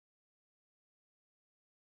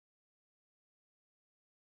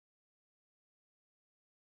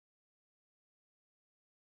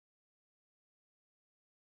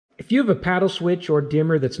If you have a paddle switch or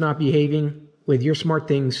dimmer that's not behaving with your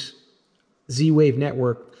SmartThings Z-Wave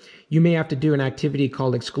network, you may have to do an activity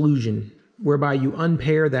called exclusion, whereby you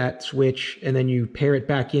unpair that switch and then you pair it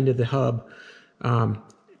back into the hub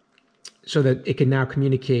so that it can now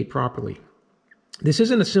communicate properly. This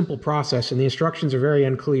isn't a simple process, and the instructions are very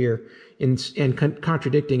unclear and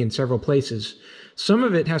contradicting in several places. Some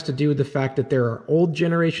of it has to do with the fact that there are old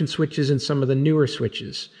generation switches and some of the newer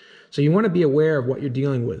switches. So you want to be aware of what you're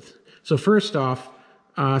dealing with. So first off,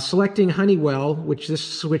 selecting Honeywell, which this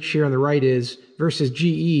switch here on the right is, versus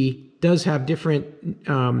GE does have different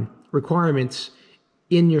requirements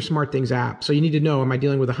in your SmartThings app. So you need to know, am I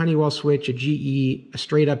dealing with a Honeywell switch, a GE, a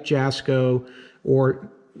straight up Jasco, or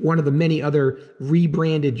one of the many other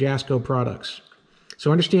rebranded Jasco products?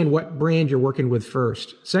 So understand what brand you're working with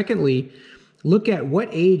first. Secondly, look at what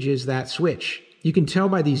age is that switch. You can tell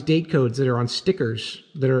by these date codes that are on stickers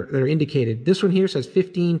that are indicated. This one here says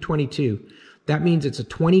 1522. That means it's a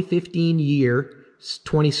 2015 year,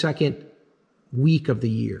 22nd week of the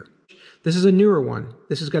year. This is a newer one.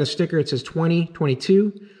 This has got a sticker that says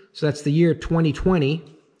 2022. So that's the year 2020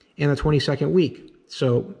 and the 22nd week.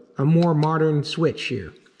 So a more modern switch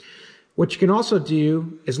here. What you can also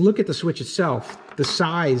do is look at the switch itself. The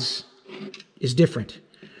size is different.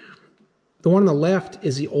 The one on the left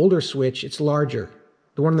is the older switch. It's larger.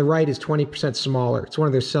 The one on the right is 20% smaller. It's one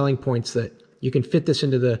of their selling points that you can fit this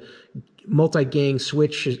into the multi-gang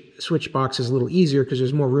switch boxes a little easier because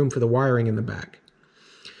there's more room for the wiring in the back.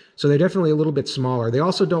 So they're definitely a little bit smaller. They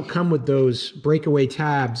also don't come with those breakaway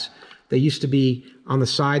tabs that used to be on the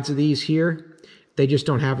sides of these here. They just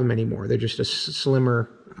don't have them anymore. They're just a slimmer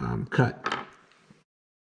cut.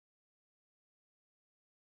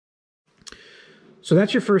 So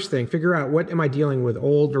that's your first thing. Figure out, what am I dealing with,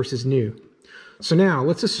 old versus new. So now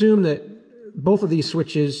let's assume that both of these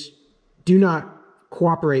switches do not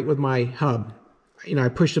cooperate with my hub. You know, I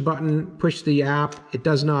push the button, push the app, it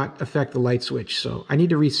does not affect the light switch. So I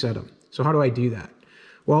need to reset them. So how do I do that?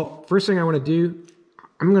 Well, first thing I want to do,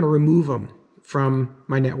 I'm going to remove them from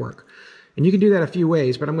my network. And you can do that a few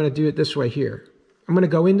ways, but I'm going to do it this way here. I'm going to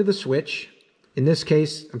go into the switch. In this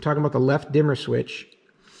case, I'm talking about the left dimmer switch.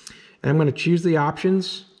 And I'm going to choose the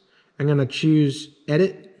options. I'm going to choose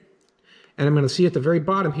edit. And I'm going to see at the very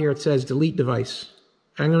bottom here, it says delete device.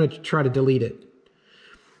 I'm going to try to delete it.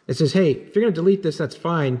 It says, hey, if you're going to delete this, that's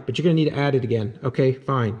fine, but you're going to need to add it again. Okay,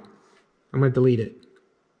 fine. I'm going to delete it.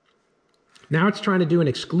 Now it's trying to do an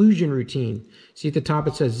exclusion routine. See at the top,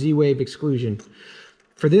 it says Z-Wave exclusion.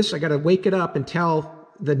 For this, I got to wake it up and tell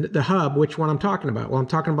the hub which one I'm talking about. Well, I'm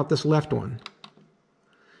talking about this left one.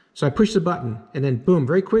 So I push the button, and then boom,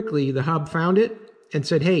 very quickly, the hub found it and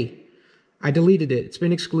said, hey, I deleted it. It's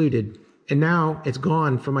been excluded. And now it's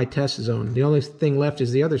gone from my test zone. The only thing left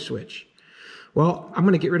is the other switch. Well, I'm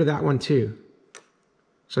going to get rid of that one too.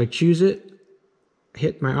 So I choose it,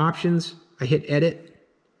 hit my options, I hit edit,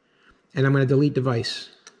 and I'm going to delete device.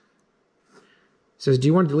 It says, do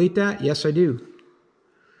you want to delete that? Yes, I do.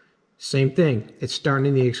 Same thing. It's starting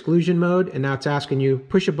in the exclusion mode, and now it's asking you,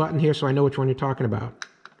 push a button here so I know which one you're talking about.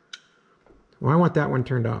 Well, I want that one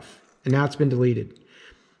turned off, and now it's been deleted.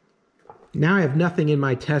 Now I have nothing in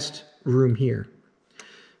my test room here.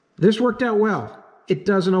 This worked out well. It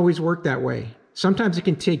doesn't always work that way. Sometimes it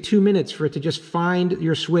can take 2 minutes for it to just find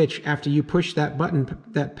your switch after you push that button,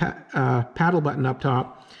 that paddle button up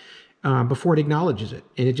top, before it acknowledges it.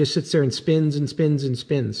 And it just sits there and spins and spins and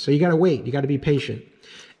spins. So you got to wait. You got to be patient.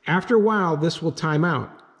 After a while, this will time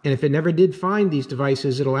out. And if it never did find these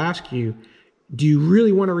devices, it'll ask you, do you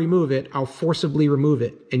really want to remove it? I'll forcibly remove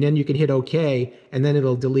it. And then you can hit OK, and then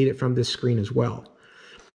it'll delete it from this screen as well.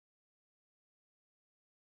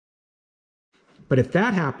 But if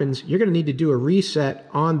that happens, you're going to need to do a reset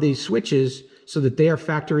on these switches so that they are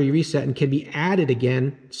factory reset and can be added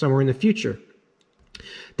again somewhere in the future.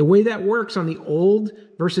 The way that works on the old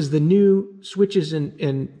versus the new switches and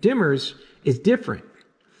dimmers is different.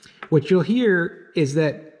 What you'll hear is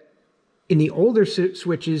that in the older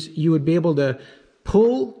switches, you would be able to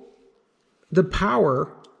pull the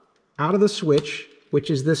power out of the switch, which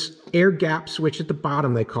is this air gap switch at the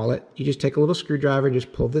bottom, they call it. You just take a little screwdriver and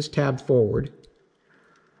just pull this tab forward,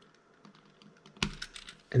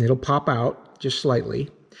 and it'll pop out just slightly.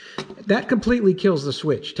 That completely kills the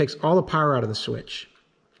switch, takes all the power out of the switch.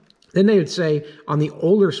 Then they would say on the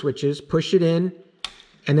older switches, push it in,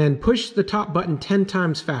 and then push the top button 10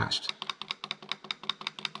 times fast.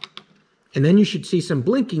 And then you should see some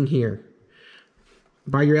blinking here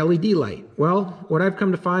by your LED light. Well, what I've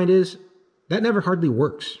come to find is that never hardly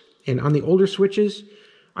works. And on the older switches,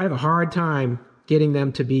 I have a hard time getting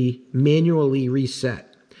them to be manually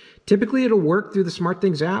reset. Typically it'll work through the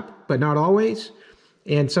SmartThings app, but not always.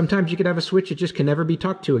 And sometimes you could have a switch that just can never be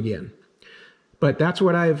talked to again. But that's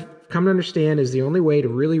what I've come to understand is the only way to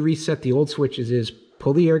really reset the old switches is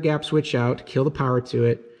pull the air gap switch out, kill the power to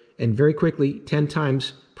it, and very quickly, 10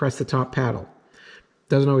 times, press the top paddle.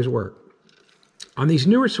 Doesn't always work. On these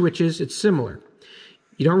newer switches, it's similar.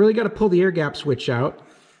 You don't really got to pull the air gap switch out,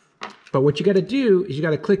 but what you got to do is you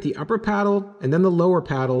got to click the upper paddle and then the lower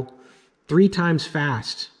paddle 3 times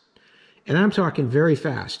fast. And I'm talking very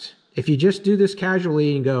fast. If you just do this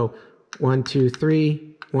casually and go 1, 2,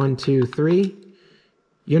 3, 1, 2, 3,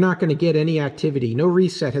 you're not going to get any activity. No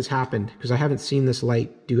reset has happened because I haven't seen this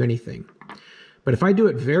light do anything. But if I do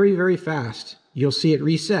it very, very fast, you'll see it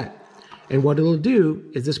reset. And what it'll do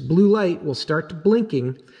is this blue light will start to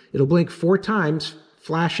blinking. It'll blink 4 times,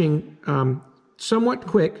 flashing somewhat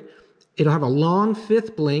quick. It'll have a long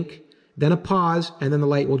 5th blink, then a pause, and then the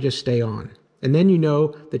light will just stay on. And then you know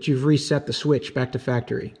that you've reset the switch back to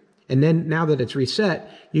factory. And then now that it's reset,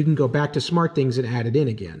 you can go back to SmartThings and add it in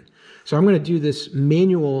again. So I'm going to do this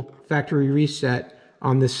manual factory reset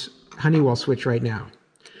on this Honeywell switch right now.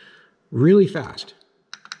 Really fast.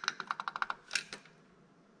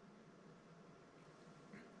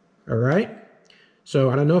 All right.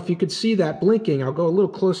 So I don't know if you could see that blinking. I'll go a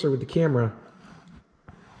little closer with the camera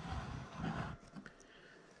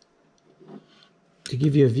to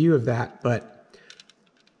give you a view of that. But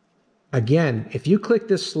again, if you click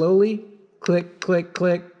this slowly, click, click,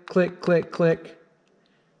 click, click, click, click,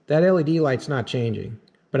 that LED light's not changing.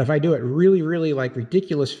 But if I do it really, really like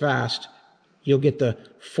ridiculous fast, you'll get the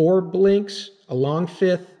 4 blinks, a long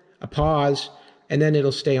 5th, a pause, and then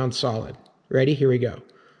it'll stay on solid. Ready? Here we go.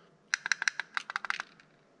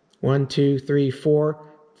 1, 2, 3, 4,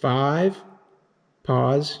 5,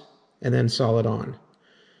 pause, and then solid on.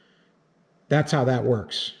 That's how that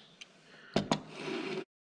works.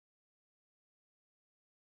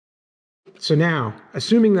 So now,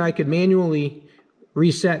 assuming that I could manually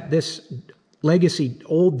reset this legacy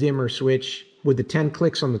old dimmer switch with the 10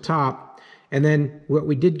 clicks on the top, and then what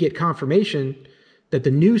we did get confirmation that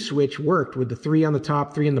the new switch worked with the 3 on the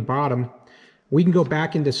top, 3 on the bottom, we can go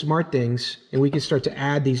back into SmartThings and we can start to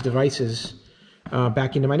add these devices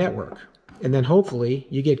back into my network. And then hopefully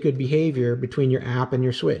you get good behavior between your app and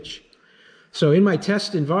your switch. So in my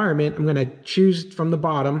test environment, I'm going to choose from the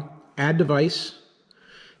bottom, add device.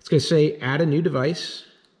 It's going to say add a new device.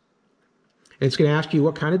 And it's going to ask you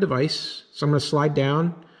what kind of device. So I'm going to slide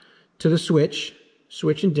down to the switch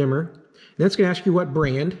and dimmer. And then it's going to ask you what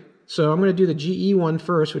brand. So I'm going to do the GE one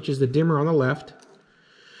first, which is the dimmer on the left.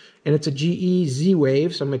 And it's a GE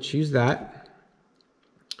Z-Wave, so I'm going to choose that.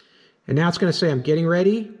 And now it's going to say I'm getting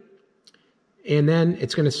ready. And then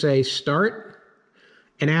it's going to say start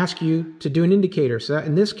and ask you to do an indicator. So that,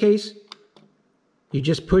 in this case, you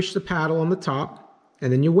just push the paddle on the top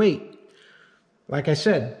and then you wait. Like I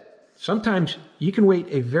said, sometimes you can wait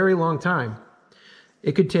a very long time.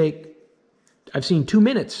 It could take, I've seen 2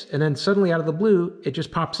 minutes, and then suddenly out of the blue, it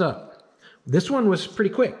just pops up. This one was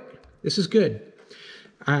pretty quick. This is good.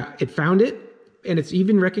 It found it, and it's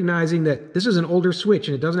even recognizing that this is an older switch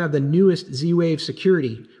and it doesn't have the newest Z-Wave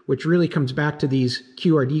security, which really comes back to these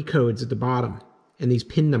QRD codes at the bottom and these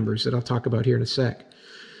pin numbers that I'll talk about here in a sec.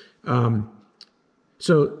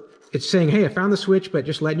 So it's saying, hey, I found the switch, but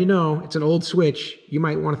just letting you know, it's an old switch. You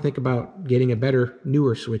might want to think about getting a better,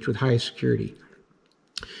 newer switch with higher security.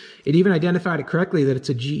 It even identified it correctly that it's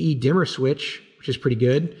a GE dimmer switch, which is pretty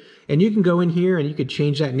good. And you can go in here and you could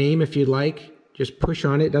change that name if you'd like. Just push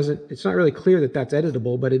on it. It's not really clear that that's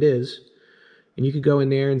editable, but it is. And you could go in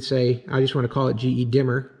there and say, I just want to call it GE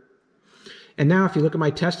dimmer. And now if you look at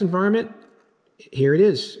my test environment, here it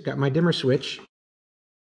is. Got my dimmer switch.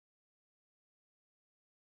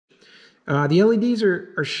 The LEDs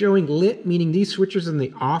are showing lit, meaning these switches in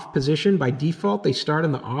the off position. By default, they start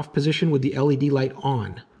in the off position with the LED light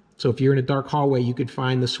on. So if you're in a dark hallway, you could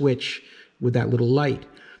find the switch with that little light.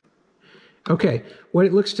 Okay, what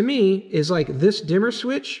it looks to me is like this dimmer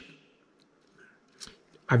switch.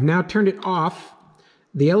 I've now turned it off.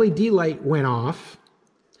 The LED light went off,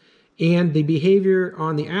 and the behavior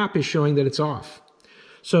on the app is showing that it's off.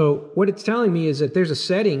 So what it's telling me is that there's a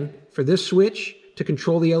setting for this switch to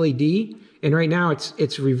control the LED, and right now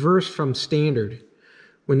it's reversed from standard.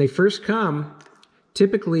 When they first come,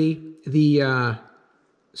 typically the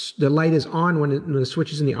light is on when the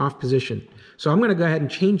switch is in the off position. So I'm going to go ahead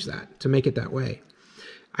and change that to make it that way.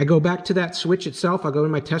 I go back to that switch itself. I'll go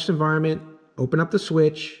in my test environment, open up the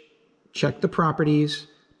switch, check the properties,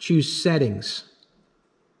 choose settings.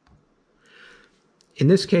 In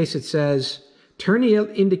this case, it says, turn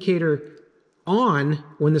the indicator on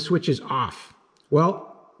when the switch is off. Well,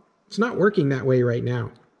 It's not working that way right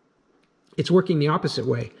now. It's working the opposite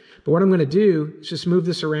way. But what I'm going to do is just move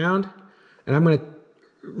this around, and I'm going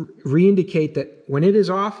to re-indicate that when it is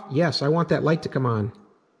off, yes, I want that light to come on.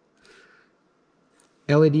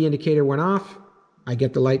 LED indicator went off. I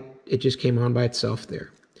get the light. It just came on by itself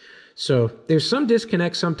there. So there's some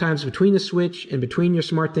disconnect sometimes between the switch and between your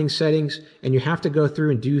SmartThings settings, and you have to go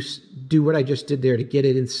through and do what I just did there to get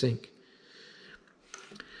it in sync.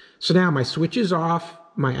 So now my switch is off.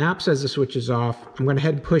 My app says the switch is off. I'm going to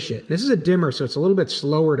head and push it. This is a dimmer, so it's a little bit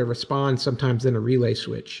slower to respond sometimes than a relay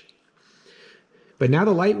switch. But now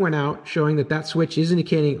the light went out, showing that that switch is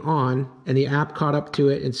indicating on, and the app caught up to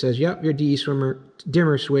it and says, yep, your DE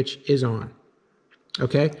dimmer switch is on.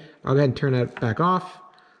 Okay, I'll go ahead and turn that back off.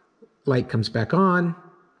 Light comes back on,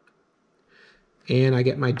 and I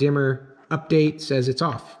get my dimmer update, says it's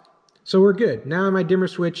off. So we're good. Now my dimmer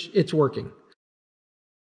switch, it's working.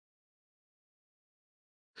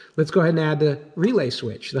 Let's go ahead and add the relay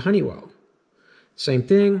switch, the Honeywell. Same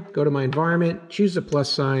thing, go to my environment, choose the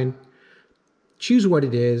plus sign, choose what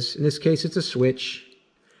it is. In this case, it's a switch.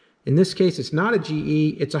 In this case, it's not a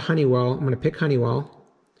GE, it's a Honeywell. I'm going to pick Honeywell.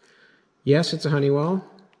 Yes, it's a Honeywell.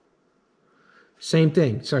 Same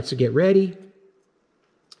thing, starts to get ready.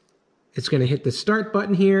 It's going to hit the start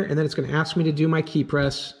button here, and then it's going to ask me to do my key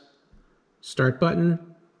press. Start button,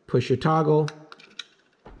 push your toggle.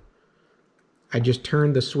 I just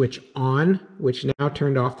turned the switch on, which now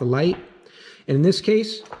turned off the light. And in this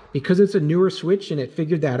case, because it's a newer switch and it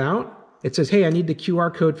figured that out, it says, hey, I need the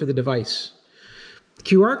QR code for the device. The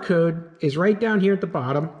QR code is right down here at the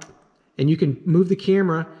bottom, and you can move the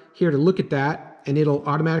camera here to look at that, and it'll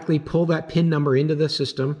automatically pull that pin number into the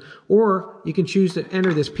system. Or you can choose to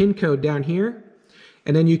enter this pin code down here,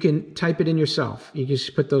 and then you can type it in yourself. You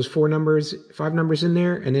just put those 5 numbers in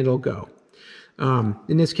there, and it'll go.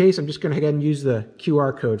 In this case, I'm just going to go ahead and use the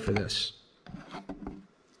QR code for this.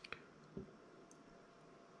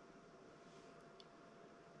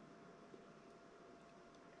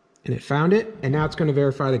 And it found it, and now it's going to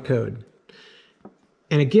verify the code.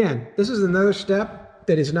 And again, this is another step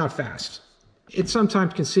that is not fast. It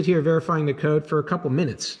sometimes can sit here verifying the code for a couple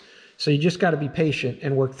minutes. So you just got to be patient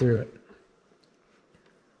and work through it.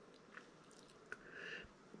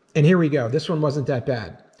 And here we go. This one wasn't that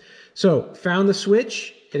bad. So found the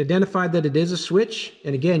switch. It identified that it is a switch.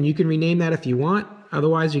 And again, you can rename that if you want.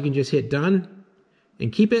 Otherwise, you can just hit done and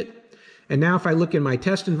keep it. And now if I look in my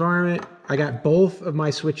test environment, I got both of my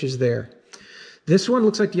switches there. This one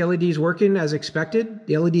looks like the LED is working as expected.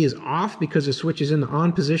 The LED is off because the switch is in the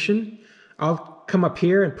on position. I'll come up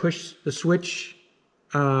here and push the switch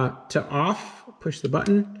to off, push the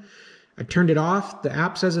button. I turned it off, the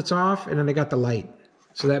app says it's off, and then I got the light.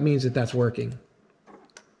 So that means that that's working.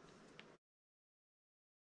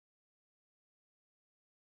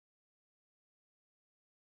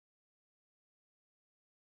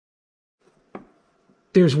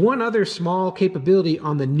 There's one other small capability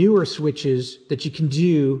on the newer switches that you can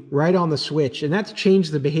do right on the switch, and that's change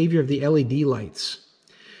the behavior of the LED lights.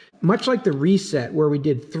 Much like the reset, where we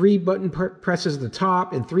did 3 button presses at the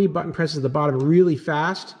top and 3 button presses at the bottom really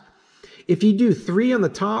fast, if you do 3 on the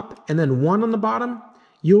top and then 1 on the bottom,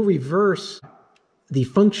 you'll reverse the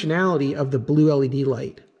functionality of the blue LED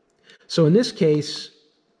light. So in this case,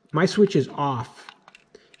 my switch is off,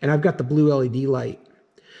 and I've got the blue LED light.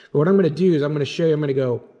 But what I'm going to do is I'm going to show you, I'm going to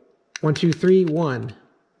go 1, 2, 3, 1.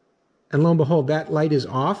 And lo and behold, that light is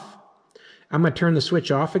off. I'm going to turn the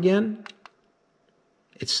switch off again.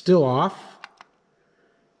 It's still off.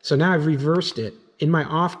 So now I've reversed it. In my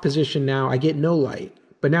off position now, I get no light.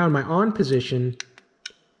 But now in my on position,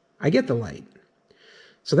 I get the light.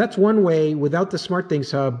 So that's one way without the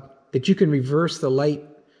SmartThings hub that you can reverse the light,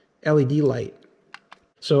 LED light.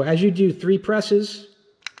 So as you do 3 presses,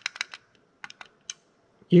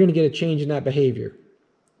 you're going to get a change in that behavior.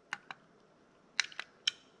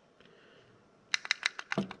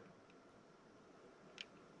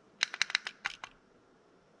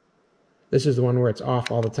 This is the one where it's off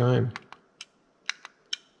all the time.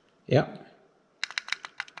 Yep.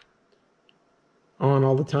 On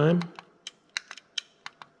all the time.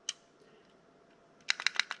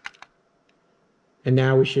 And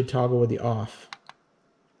now we should toggle with the off.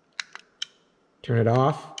 Turn it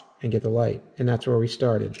off and get the light. And that's where we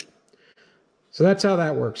started. So that's how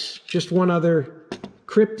that works. Just one other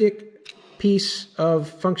cryptic piece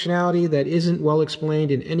of functionality that isn't well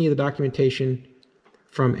explained in any of the documentation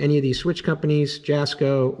from any of these switch companies,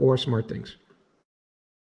 Jasco or SmartThings.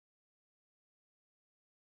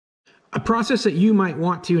 A process that you might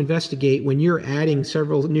want to investigate when you're adding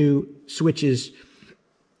several new switches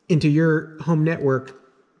into your home network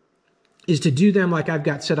is to do them like I've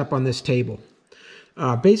got set up on this table.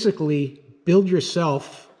 Basically, build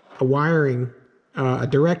yourself a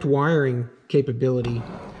direct wiring capability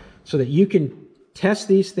so that you can test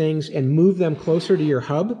these things and move them closer to your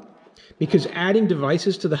hub, because adding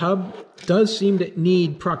devices to the hub does seem to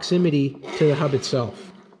need proximity to the hub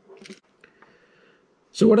itself.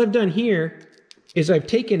 So what I've done here is I've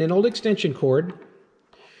taken an old extension cord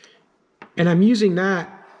and I'm using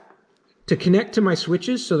that to connect to my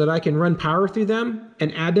switches so that I can run power through them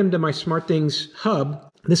and add them to my SmartThings hub.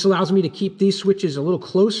 This allows me to keep these switches a little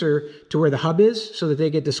closer to where the hub is so that they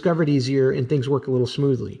get discovered easier and things work a little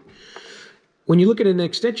smoothly. When you look at an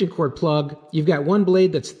extension cord plug, you've got one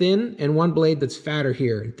blade that's thin and one blade that's fatter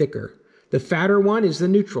here and thicker. The fatter one is the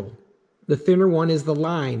neutral. The thinner one is the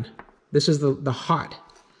line. This is the hot.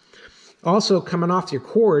 Also, coming off your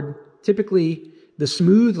cord, typically the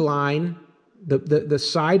smooth line, the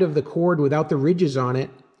side of the cord without the ridges on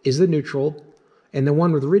it is the neutral, and the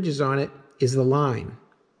one with ridges on it is the line,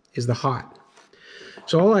 is the hot.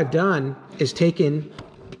 So all I've done is taken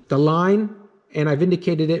the line and I've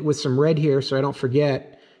indicated it with some red here so I don't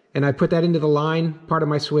forget, and I put that into the line part of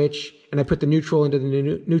my switch, and I put the neutral into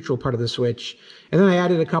the neutral part of the switch, and then I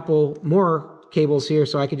added a couple more cables here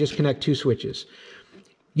so I could just connect two switches.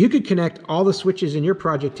 You could connect all the switches in your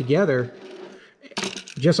project together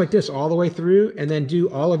just like this all the way through and then do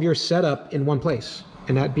all of your setup in one place,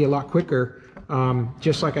 and that'd be a lot quicker,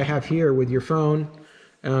 just like I have here with your phone,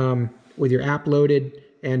 with your app loaded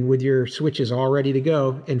and with your switches all ready to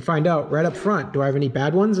go, and find out right up front, do I have any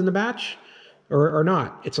bad ones in the batch or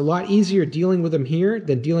not? It's a lot easier dealing with them here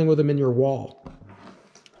than dealing with them in your wall.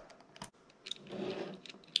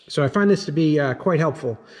 So I find this to be quite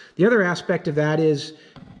helpful. The other aspect of that is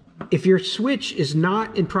if your switch is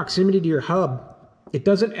not in proximity to your hub, it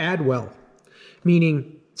doesn't add well,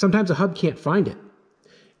 meaning sometimes a hub can't find it.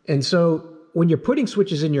 And so when you're putting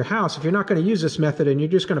switches in your house, if you're not going to use this method and you're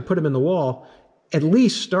just going to put them in the wall, at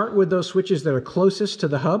least start with those switches that are closest to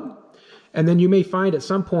the hub, and then you may find at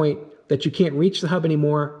some point that you can't reach the hub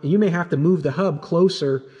anymore, and you may have to move the hub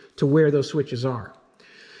closer to where those switches are.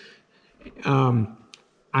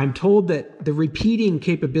 I'm told that the repeating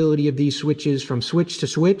capability of these switches from switch to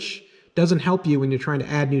switch doesn't help you when you're trying to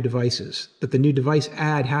add new devices, that the new device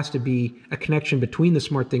add has to be a connection between the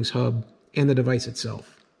SmartThings hub and the device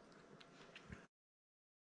itself.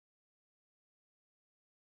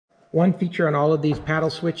 One feature on all of these paddle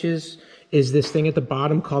switches is this thing at the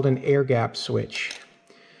bottom called an air gap switch.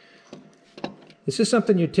 This is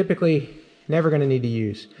something you're typically never going to need to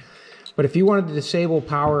use. But if you wanted to disable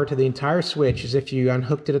power to the entire switch, as if you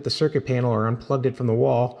unhooked it at the circuit panel or unplugged it from the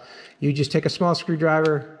wall, you just take a small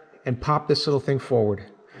screwdriver and pop this little thing forward.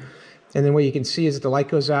 And then what you can see is that the light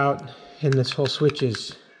goes out and this whole switch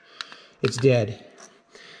it's dead.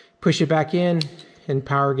 Push it back in and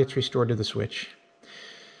power gets restored to the switch.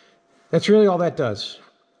 That's really all that does.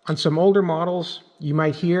 On some older models, you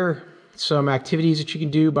might hear some activities that you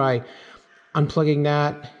can do by unplugging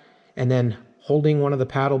that and then holding one of the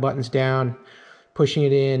paddle buttons down, pushing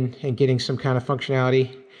it in, and getting some kind of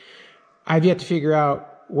functionality. I've yet to figure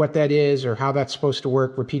out what that is or how that's supposed to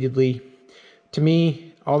work repeatedly. To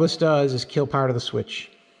me, all this does is kill power to the switch.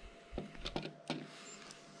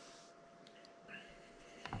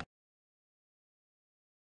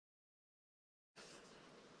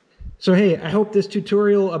 So hey, I hope this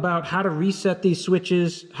tutorial about how to reset these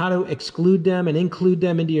switches, how to exclude them and include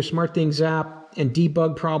them into your SmartThings app and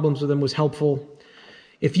debug problems with them was helpful.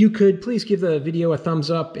 If you could, please give the video a thumbs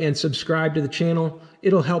up and subscribe to the channel.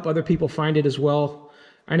 It'll help other people find it as well.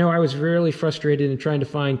 I know I was really frustrated in trying to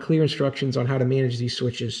find clear instructions on how to manage these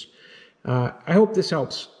switches. I hope this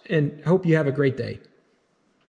helps and hope you have a great day.